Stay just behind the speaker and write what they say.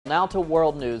Now to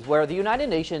world news, where the United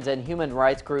Nations and human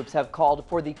rights groups have called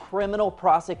for the criminal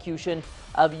prosecution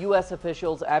of U.S.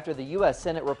 officials after the U.S.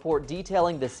 Senate report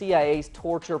detailing the CIA's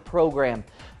torture program.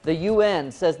 The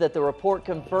UN says that the report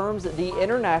confirms the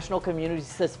international community's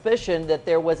suspicion that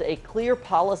there was a clear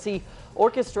policy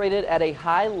orchestrated at a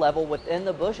high level within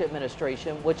the Bush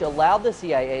administration, which allowed the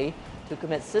CIA to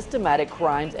commit systematic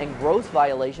crimes and gross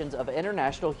violations of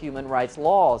international human rights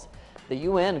laws. The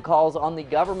UN calls on the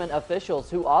government officials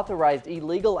who authorized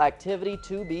illegal activity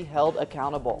to be held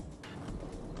accountable.